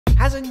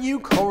Has a new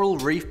coral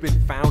reef been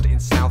found in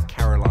South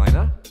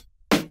Carolina?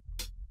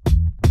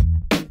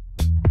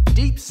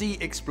 Deep sea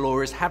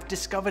explorers have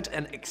discovered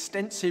an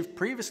extensive,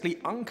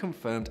 previously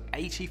unconfirmed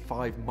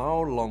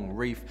 85-mile-long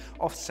reef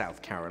off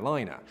South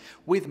Carolina,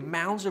 with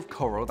mounds of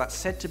coral that's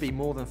said to be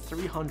more than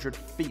 300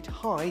 feet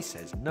high,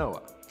 says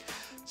NOAA.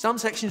 Some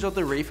sections of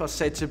the reef are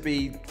said to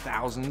be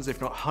thousands,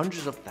 if not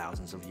hundreds of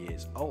thousands of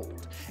years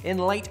old. In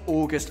late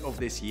August of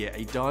this year,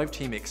 a dive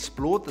team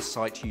explored the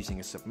site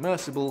using a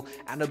submersible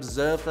and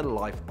observed the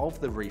life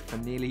of the reef for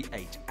nearly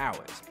 8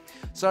 hours.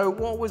 So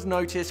what was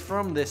noticed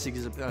from this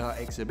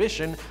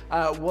exhibition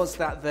was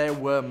that there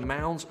were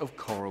mounds of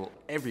coral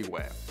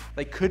everywhere.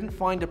 They couldn't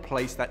find a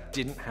place that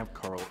didn't have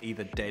coral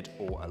either dead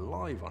or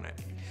alive on it.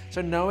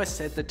 So NOAA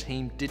said the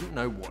team didn't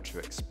know what to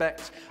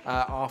expect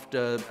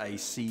after a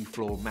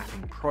seafloor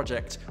mapping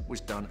project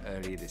was done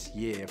earlier this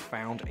year,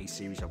 found a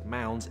series of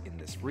mounds in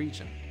this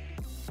region.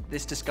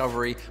 This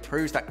discovery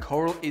proves that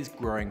coral is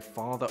growing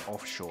farther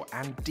offshore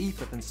and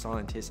deeper than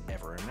scientists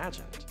ever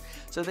imagined.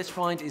 So this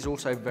find is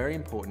also very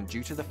important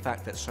due to the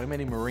fact that so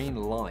many marine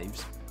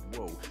lives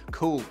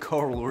call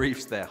coral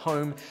reefs their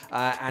home,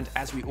 and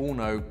as we all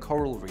know,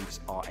 coral reefs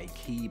are a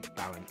key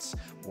balance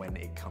when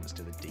it comes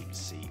to the deep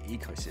sea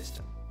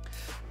ecosystem.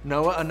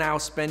 NOAA are now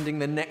spending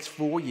the next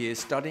 4 years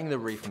studying the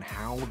reef and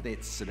how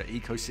its sort of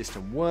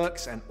ecosystem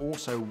works, and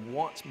also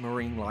what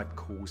marine life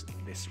calls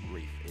this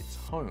reef its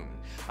home.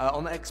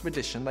 On the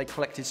expedition, they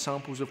collected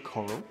samples of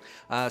coral.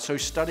 So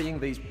studying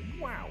these,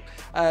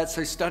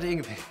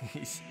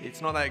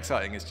 it's not that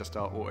exciting, it's just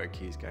our auto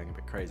cues going a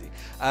bit crazy.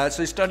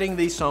 So studying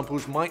these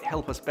samples might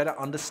help us better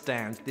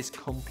understand this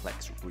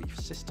complex reef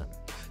system.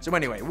 So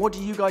anyway, what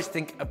do you guys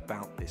think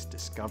about this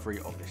discovery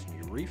of this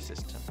new reef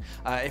system?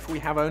 If we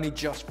have only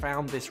just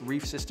found this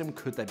reef system,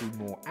 could there be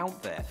more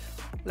out there?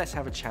 Let's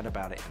have a chat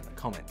about it in the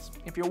comments.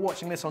 If you're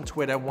watching this on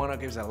Twitter, why not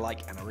give us a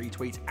like and a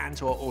retweet? And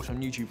to our awesome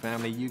YouTube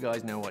family, you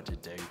guys know what to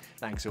do.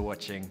 Thanks for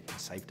watching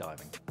and safe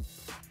diving.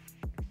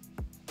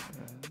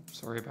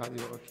 Sorry about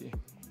the auto cue.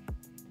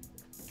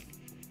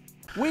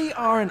 We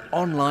are an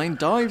online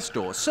dive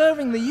store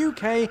serving the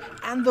UK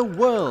and the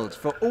world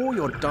for all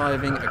your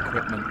diving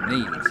equipment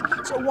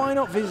needs. So why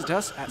not visit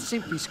us at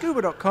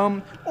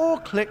simplyscuba.com or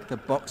click the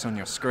box on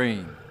your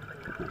screen.